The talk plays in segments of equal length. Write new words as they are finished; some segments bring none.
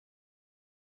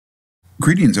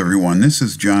Greetings everyone, this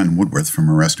is John Woodworth from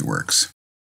ArresterWorks.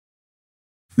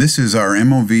 This is our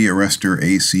MOV Arrestor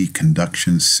AC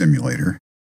Conduction Simulator,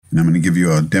 and I'm going to give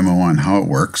you a demo on how it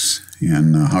works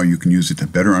and how you can use it to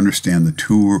better understand the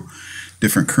two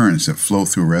different currents that flow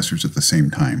through arrestors at the same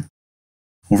time.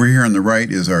 Over here on the right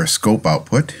is our scope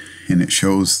output, and it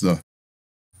shows the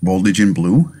voltage in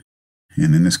blue,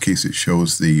 and in this case it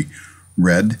shows the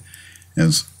red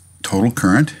as total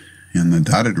current and the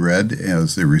dotted red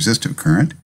as the resistive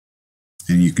current,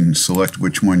 and you can select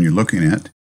which one you're looking at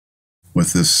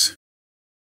with this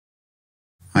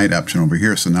hide option over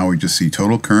here. So now we just see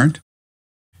total current,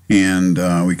 and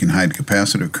we can hide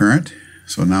capacitive current.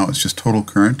 So now it's just total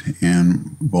current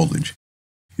and voltage.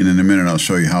 And in a minute I'll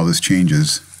show you how this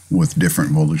changes with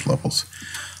different voltage levels.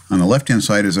 On the left hand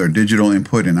side is our digital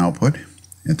input and output.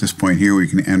 At this point here we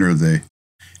can enter the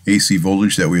AC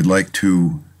voltage that we'd like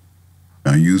to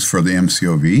use for the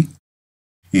MOV,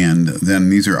 and then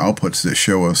these are outputs that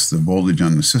show us the voltage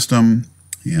on the system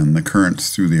and the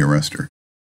currents through the arrestor,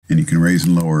 and you can raise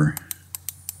and lower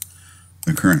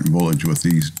the current and voltage with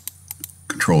these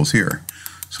controls here.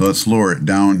 So let's lower it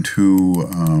down to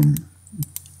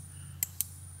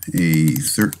a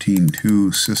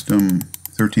 13.2 system,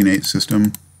 13.8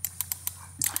 system.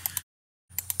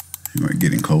 And we're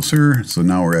getting closer, so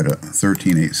now we're at a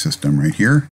 13.8 system right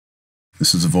here.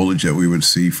 This is the voltage that we would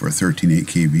see for 13.8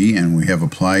 kV, and we have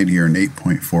applied here an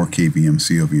 8.4 kV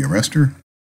MOV arrestor,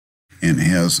 and it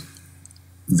has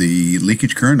the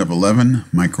leakage current of 11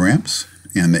 microamps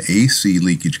and the AC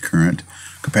leakage current,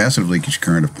 capacitive leakage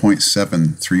current of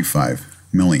 0.735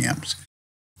 milliamps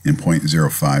and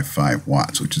 0.055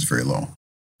 watts, which is very low.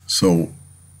 So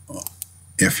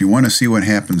if you want to see what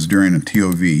happens during a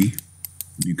TOV,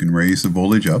 you can raise the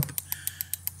voltage up.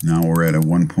 Now we're at a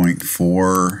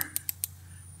 1.4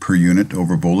 per unit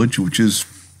over voltage, which is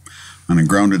on a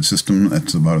grounded system,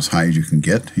 that's about as high as you can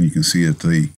get. And you can see that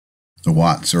the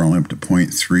watts are only up to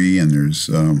 0.3, and there's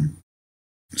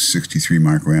 63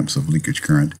 microamps of leakage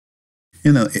current.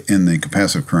 And the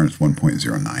capacitive current is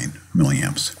 1.09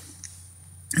 milliamps.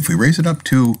 If we raise it up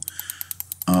to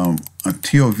a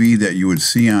TOV that you would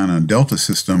see on a delta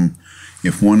system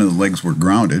if one of the legs were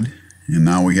grounded, and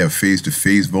now we have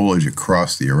phase-to-phase voltage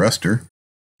across the arrestor,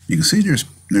 you can see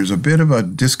there's a bit of a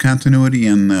discontinuity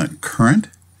in the current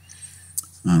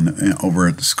over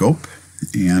at the scope.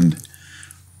 And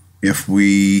if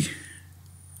we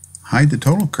hide the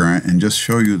total current and just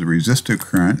show you the resistive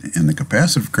current and the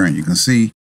capacitive current, you can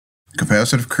see the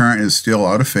capacitive current is still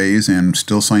out of phase and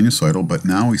still sinusoidal, but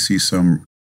now we see some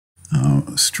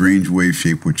strange wave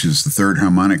shape, which is the third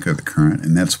harmonic of the current,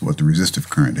 and that's what the resistive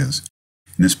current is.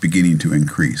 And it's beginning to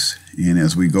increase. And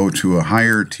as we go to a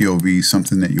higher TOV,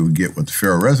 something that you would get with the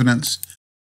ferroresonance,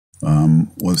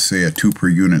 let's say a 2 per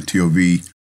unit TOV,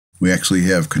 we actually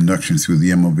have conduction through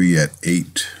the MOV at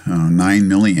 9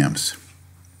 milliamps,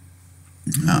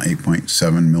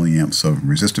 8.7 milliamps of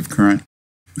resistive current.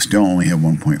 We still only have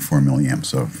 1.4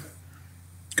 milliamps of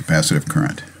capacitive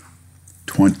current.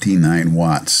 29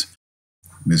 watts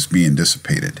is being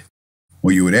dissipated.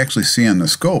 What you would actually see on the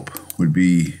scope would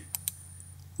be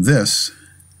this,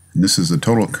 and this is the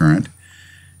total current,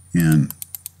 and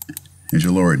as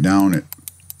you lower it down it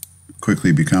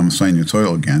quickly becomes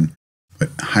sinusoidal again, but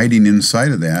hiding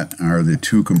inside of that are the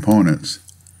two components,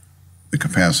 the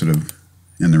capacitive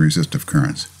and the resistive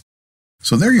currents.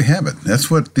 So there you have it.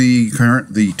 That's what the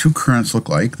two currents look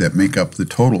like that make up the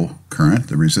total current,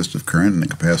 the resistive current and the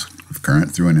capacitive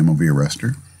current through an MOV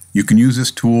arrestor. You can use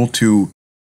this tool to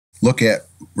look at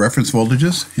reference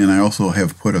voltages, and I also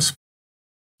have put a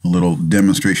little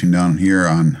demonstration down here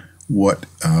on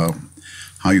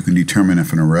how you can determine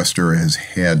if an arrestor has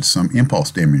had some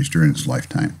impulse damage during its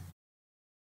lifetime.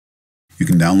 You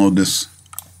can download this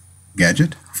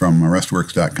gadget from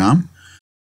ArresterWorks.com,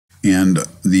 and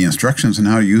the instructions on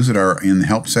how to use it are in the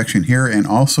help section here and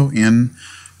also in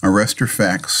Arrestor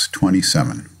Facts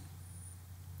 27.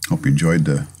 Hope you enjoyed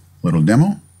the little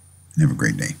demo, and have a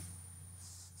great day.